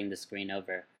even bring the screen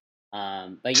over.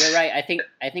 But you're right. I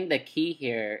think the key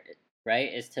here,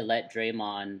 right, is to let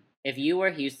Draymond. If you were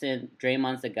Houston,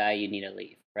 Draymond's the guy you need to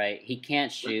leave, right? He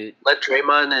can't shoot. Let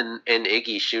Draymond and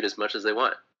Iggy shoot as much as they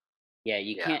want. Yeah,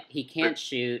 can't. He can't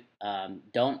shoot.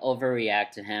 Don't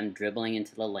overreact to him dribbling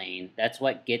into the lane. That's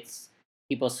what gets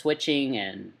people switching,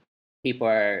 and people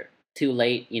are too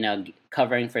late,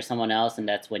 covering for someone else, and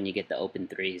that's when you get the open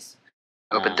threes.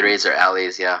 Open threes or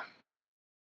alleys, yeah.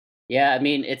 Yeah, I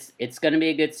mean it's going to be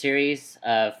a good series.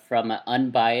 From an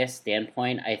unbiased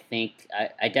standpoint, I think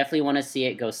I definitely want to see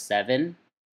it go 7.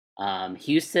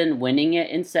 Houston winning it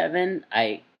in 7,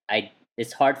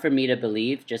 it's hard for me to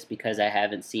believe just because I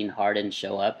haven't seen Harden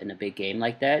show up in a big game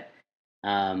like that.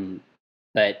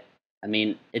 But I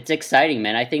mean, it's exciting,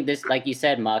 man. I think this, like you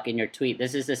said, Mock, in your tweet,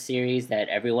 this is a series that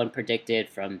everyone predicted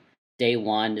from day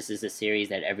one. This is a series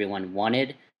that everyone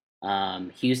wanted.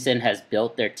 Houston has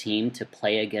built their team to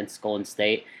play against Golden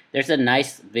State. There's a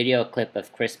nice video clip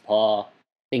of Chris Paul,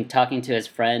 I think, talking to his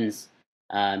friends.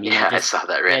 I saw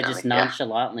that randomly. Just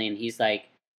nonchalantly, and he's like,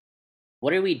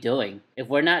 "What are we doing? If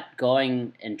we're not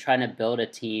going and trying to build a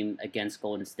team against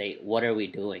Golden State, what are we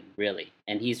doing, really?"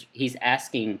 And he's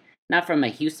asking, not from a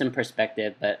Houston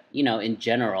perspective, but in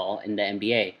general in the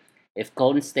NBA, if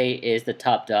Golden State is the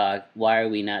top dog, why are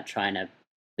we not trying to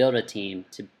build a team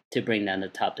to bring down the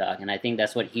top dog? And I think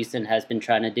that's what Houston has been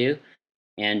trying to do.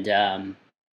 And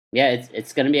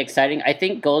it's going to be exciting. I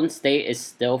think Golden State is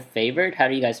still favored. How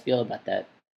do you guys feel about that?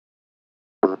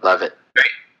 Love it.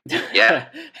 Great. Yeah.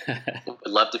 Would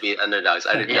love to be underdogs.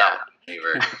 I did not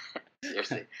favor.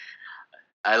 Seriously.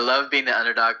 I love being the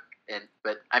underdog,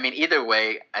 but I mean, either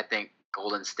way, I think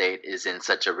Golden State is in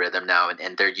such a rhythm now,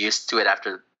 and they're used to it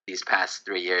after these past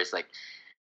 3 years. Like,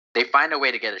 they find a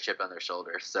way to get a chip on their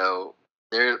shoulder. So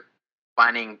they're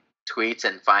finding tweets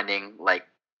and finding like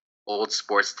old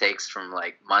sports takes from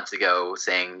like months ago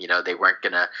saying, they weren't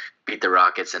going to beat the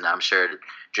Rockets. And I'm sure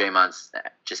Draymond's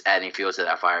just adding fuel to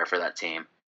that fire for that team.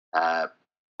 But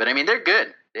I mean, they're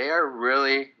good. They are a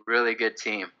really, really good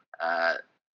team.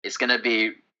 It's going to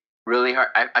be really hard.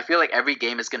 I feel like every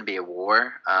game is going to be a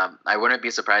war. I wouldn't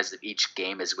be surprised if each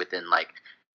game is within like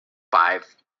 5.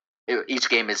 Each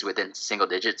game is within single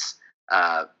digits.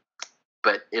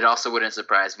 But it also wouldn't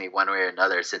surprise me one way or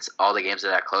another, since all the games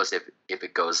are that close, if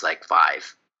it goes like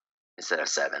 5 instead of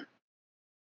 7.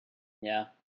 Yeah.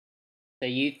 So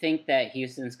you think that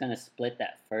Houston's going to split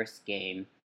that first game,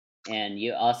 and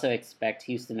you also expect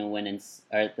Houston to win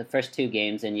or the first 2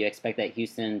 games, and you expect that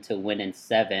Houston to win in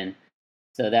 7.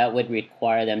 So that would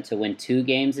require them to win 2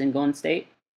 games in Golden State?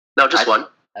 No, just one.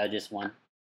 Just one.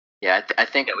 Yeah, I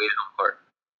think we have court.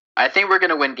 I think we're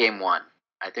going to win game 1.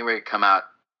 I think we're going to come out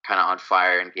kind of on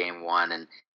fire in game 1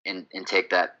 and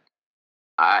take that.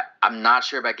 I'm not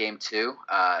sure about game 2.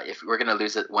 If we're going to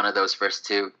lose one of those first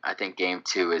 2, I think game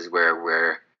 2 is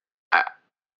where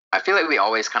I feel like we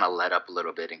always kind of let up a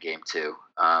little bit in game 2.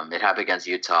 It happened against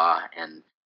Utah, and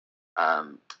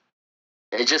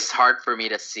it's just hard for me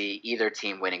to see either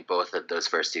team winning both of those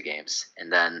first 2 games.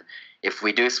 And then if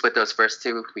we do split those first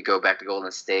 2, we go back to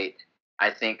Golden State. I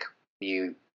think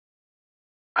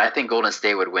Golden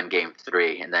State would win game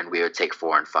 3, and then we would take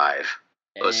 4 and 5.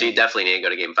 Oh, so you definitely need to go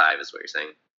to game 5, is what you're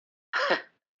saying.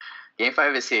 Game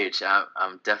 5 is huge.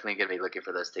 I'm definitely going to be looking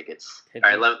for those tickets. All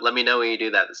right, let me know when you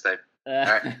do that this time. All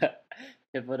right.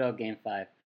 Pivotal game 5.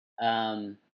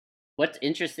 What's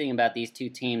interesting about these 2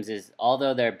 teams is,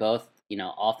 although they're both,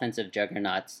 offensive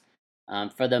juggernauts,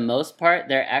 for the most part,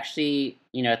 they're actually,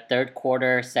 third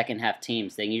quarter, second half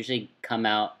teams. They usually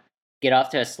get off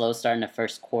to a slow start in the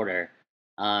first quarter.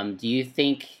 Do you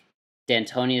think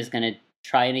D'Antoni is going to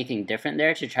try anything different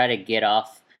there to try to get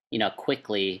off,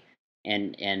 quickly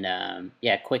and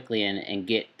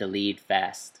get the lead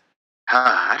fast?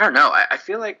 I don't know. I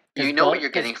feel like you know what you're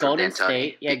Because getting from Golden D'Antoni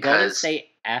State, yeah, Golden because State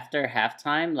after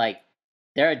halftime, like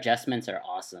their adjustments are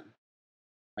awesome.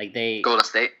 Like Golden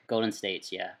State. Golden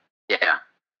State's, yeah. Yeah,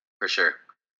 for sure.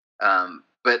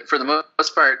 But for the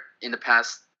most part, in the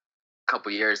past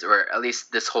couple years, or at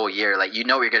least this whole year, like you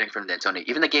know what you're getting from D'Antoni.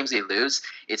 Even the games they lose,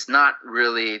 it's not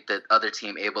really the other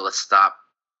team able to stop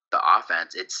the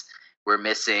offense. It's we're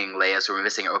missing layups, we're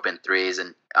missing open threes,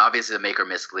 and obviously the make or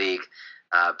miss league.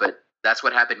 But that's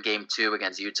what happened game 2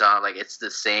 against Utah. Like it's the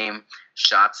same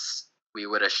shots we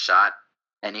would have shot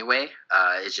anyway.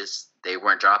 It's just they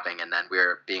weren't dropping, and then we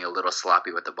were being a little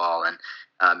sloppy with the ball, and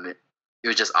it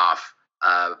was just off.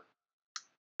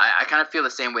 I kind of feel the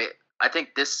same way. I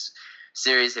think this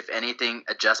series, if anything,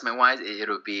 adjustment wise, it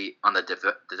would be on the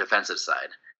defensive side.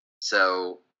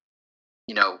 So,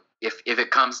 you know, if it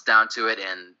comes down to it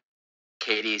and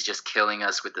KD's just killing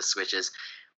us with the switches,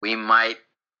 we might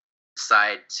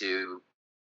decide to,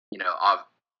 you know,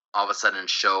 all of a sudden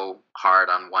show hard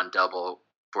on one double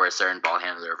for a certain ball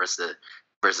handler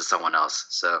versus someone else.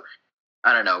 So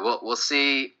I don't know. We'll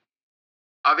see.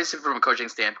 Obviously, from a coaching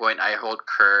standpoint, I hold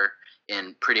Kerr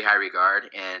in pretty high regard,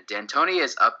 and D'Antoni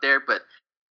is up there, but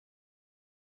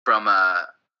from a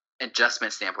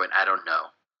adjustment standpoint, I don't know.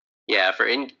 Yeah, for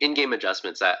in-game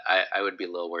adjustments, I would be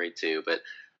a little worried too. But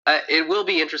it will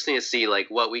be interesting to see like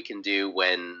what we can do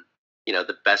when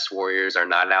the best Warriors are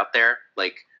not out there.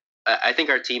 Like I think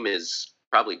our team is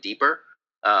probably deeper.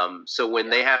 So when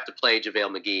they have to play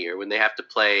JaVale McGee or when they have to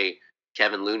play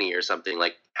Kevin Looney or something,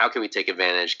 like how can we take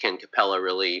advantage? Can Capella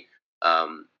really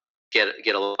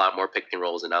get a lot more pick and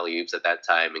rolls and alley oops at that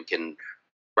time? And can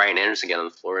Ryan Anderson get on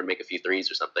the floor and make a few threes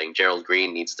or something? Gerald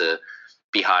Green needs to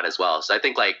be hot as well. So I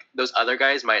think like those other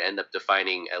guys might end up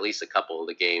defining at least a couple of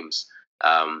the games.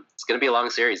 It's going to be a long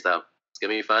series though. It's going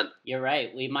to be fun. You're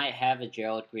right. We might have a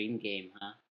Gerald Green game,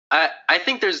 huh? I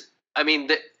think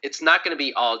it's not going to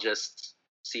be all just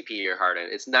CP or Harden.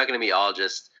 It's not going to be all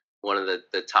just one of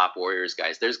the top Warriors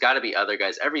guys. There's got to be other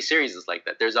guys. Every series is like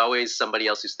that. There's always somebody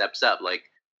else who steps up. Like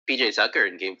PJ Tucker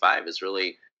in Game 5 is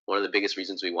really one of the biggest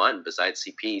reasons we won besides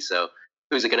CP. So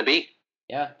who's it going to be?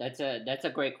 Yeah, that's a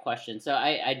great question. So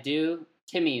I do,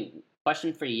 Timmy,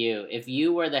 question for you. If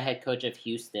you were the head coach of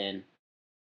Houston,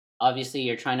 obviously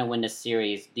you're trying to win the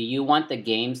series. Do you want the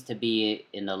games to be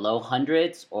in the low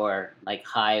hundreds or like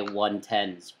high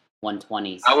 110s,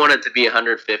 120s? I want it to be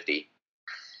 150.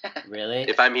 Really?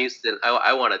 If I'm Houston,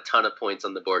 I want a ton of points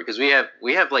on the board because we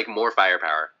have like more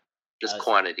firepower, just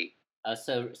quantity.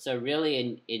 So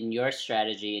really, in your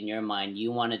strategy, in your mind,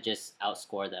 you want to just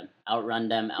outscore them, outrun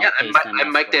them, outpace them.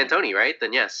 I'm Mike D'Antoni, right?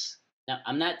 Then yes. No,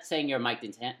 I'm not saying you're Mike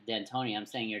D'Antoni. I'm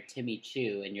saying you're Timmy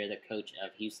Chu, and you're the coach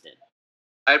of Houston.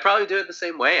 I'd probably do it the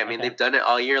same way. I mean, they've done it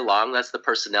all year long. That's the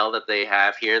personnel that they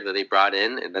have here that they brought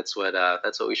in, and that's what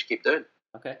we should keep doing.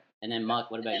 Okay. And then Mark,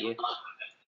 what about you?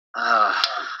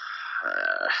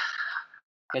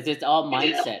 Because it's all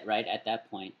mindset, right? At that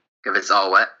point. If it's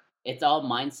all what? It's all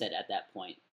mindset at that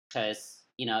point. Because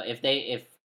if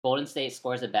Golden State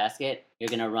scores a basket, you're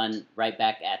gonna run right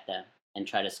back at them and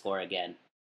try to score again,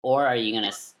 or are you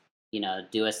gonna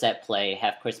do a set play,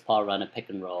 have Chris Paul run a pick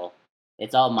and roll?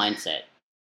 It's all mindset.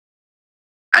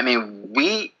 I mean,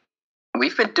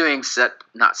 we've been doing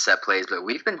not set plays, but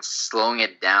we've been slowing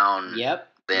it down. Yep.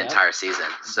 The entire season.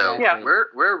 So exactly.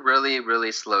 we're a really,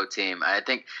 really slow team. I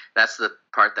think that's the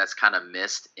part that's kind of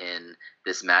missed in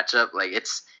this matchup. Like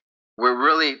we're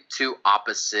really two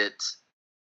opposite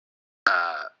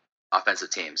offensive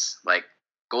teams. Like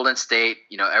Golden State,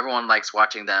 everyone likes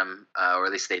watching them, or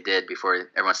at least they did before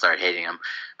everyone started hating them.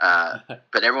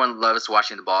 But everyone loves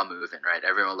watching the ball moving, right?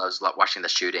 Everyone loves watching the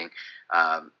shooting.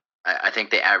 I think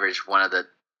they average one of the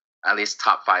at least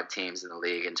top 5 teams in the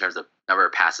league in terms of number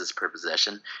of passes per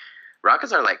possession.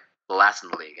 Rockets are like the last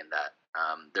in the league in that.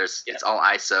 It's all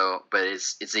ISO, but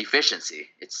it's efficiency.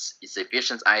 It's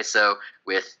efficient ISO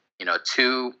with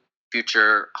 2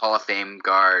 future Hall of Fame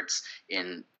guards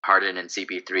in Harden and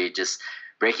CP3, just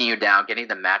breaking you down, getting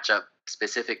the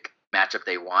specific matchup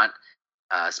they want,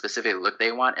 specific look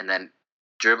they want, and then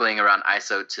dribbling around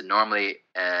ISO to normally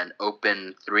an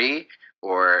open 3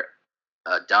 or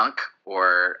a dunk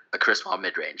or a Chris Paul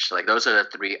mid-range. Like those are the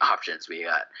 3 options we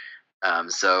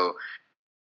got. So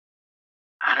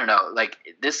I don't know. Like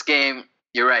this game,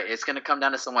 you're right. It's gonna come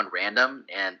down to someone random,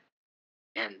 and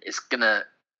it's gonna.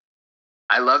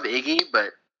 I love Iggy,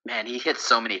 but man, he hits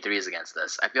so many threes against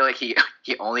us. I feel like he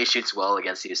only shoots well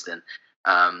against Houston.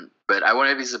 But I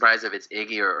wouldn't be surprised if it's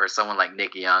Iggy or someone like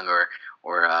Nick Young or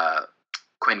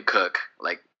Quinn Cook,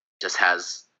 like just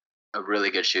has a really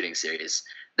good shooting series.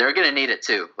 they're going to need it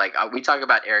too. Like we talk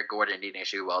about Eric Gordon needing a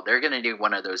shoot well. They're going to need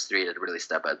one of those three to really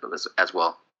step up as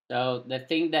well. So the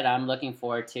thing that I'm looking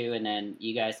forward to, and then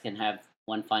you guys can have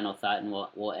one final thought, and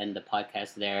we'll end the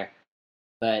podcast there.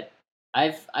 But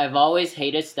I've always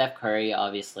hated Steph Curry,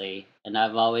 obviously, and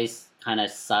I've always kind of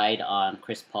side on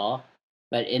Chris Paul.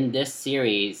 But in this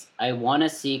series, I want to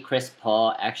see Chris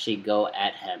Paul actually go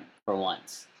at him for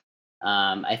once.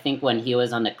 I think when he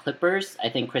was on the Clippers, I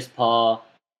think Chris Paul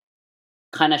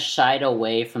kind of shied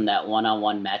away from that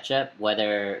one-on-one matchup,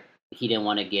 whether he didn't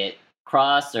want to get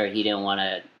crossed or he didn't want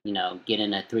to, get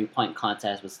in a three-point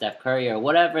contest with Steph Curry or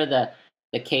whatever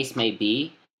the case may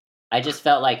be. I just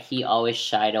felt like he always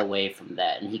shied away from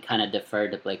that, and he kind of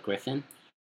deferred to Blake Griffin.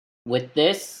 With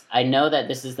this, I know that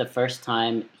this is the first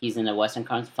time he's in the Western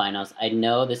Conference Finals. I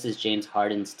know this is James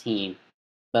Harden's team,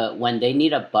 but when they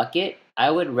need a bucket, I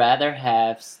would rather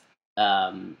have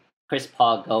Chris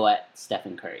Paul go at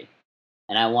Stephen Curry,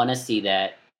 and I want to see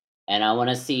that. And I want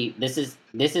to see this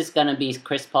is going to be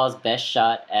Chris Paul's best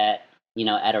shot at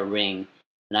a ring,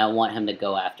 and I want him to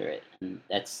go after it. And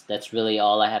that's really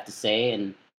all I have to say.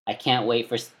 And I can't wait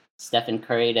for Stephen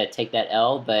Curry to take that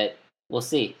L, but we'll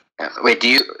see. Wait,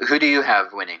 who do you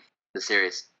have winning the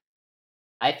series?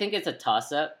 I think it's a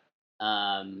toss-up.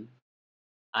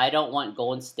 I don't want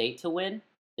Golden State to win,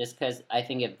 just because I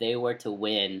think if they were to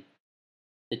win,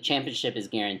 the championship is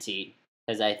guaranteed.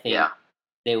 Because I think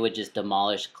they would just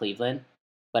demolish Cleveland.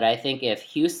 But I think if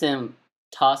Houston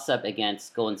toss up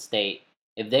against Golden State,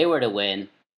 if they were to win,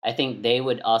 I think they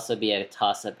would also be a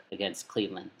toss-up against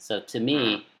Cleveland. So to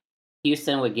me,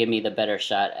 Houston would give me the better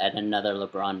shot at another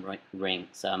LeBron ring.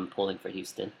 So I'm pulling for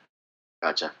Houston.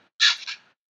 Gotcha.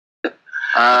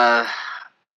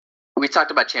 We talked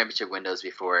about championship windows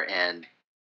before, and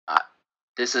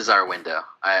this is our window.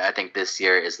 I think this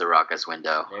year is the Rockets'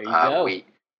 window. There you go.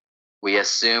 We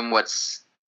assume what's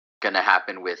going to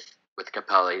happen with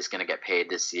Capella. He's going to get paid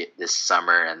this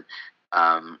summer,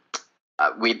 and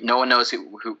no one knows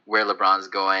where LeBron's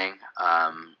going.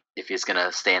 If he's going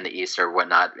to stay in the East or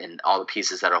whatnot, and all the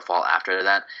pieces that'll fall after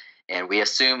that. And we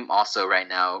assume also right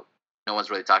now, no one's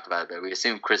really talked about it, but we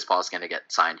assume Chris Paul is going to get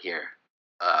signed here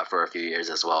for a few years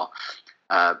as well.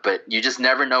 But you just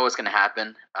never know what's going to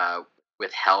happen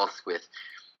with health, with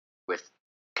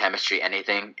chemistry,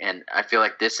 anything. And I feel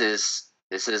like this is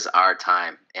our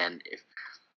time. And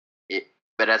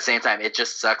but at the same time, it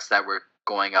just sucks that we're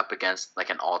going up against like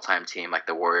an all-time team like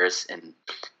the Warriors. And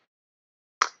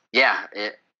yeah,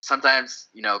 sometimes,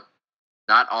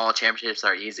 not all championships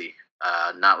are easy.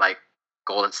 Not like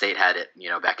Golden State had it,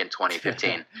 back in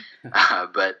 2015.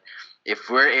 But if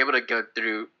we're able to go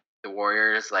through the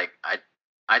Warriors, like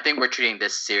I think we're treating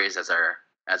this series as our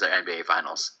NBA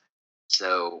Finals.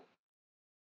 So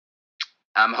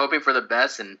I'm hoping for the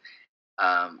best. And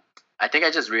I think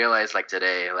I just realized like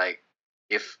today, like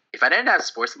if I didn't have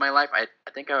sports in my life, I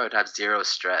think I would have zero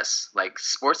stress. Like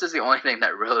sports is the only thing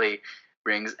that really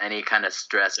brings any kind of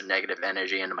stress or negative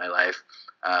energy into my life.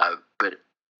 But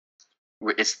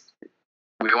we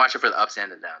watch it for the ups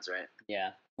and the downs, right?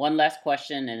 Yeah. One last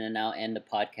question, and then I'll end the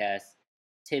podcast.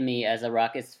 Timmy, as a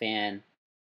Rockets fan,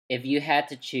 if you had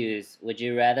to choose, would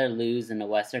you rather lose in the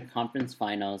Western Conference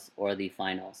Finals or the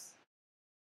Finals?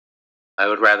 I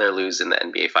would rather lose in the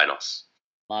NBA Finals.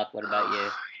 Mark, what about you?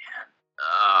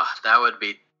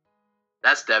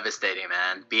 That's devastating,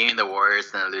 man. Beating the Warriors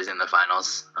and then losing the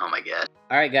Finals. Oh my God.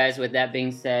 All right, guys. With that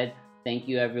being said, thank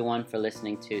you everyone for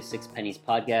listening to Six Pennies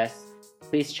Podcast.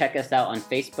 Please check us out on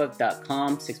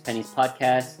Facebook.com, Six Pennies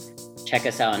Podcast. Check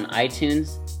us out on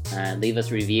iTunes. Leave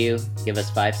us a review. Give us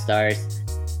 5 stars.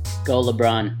 Go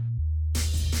LeBron.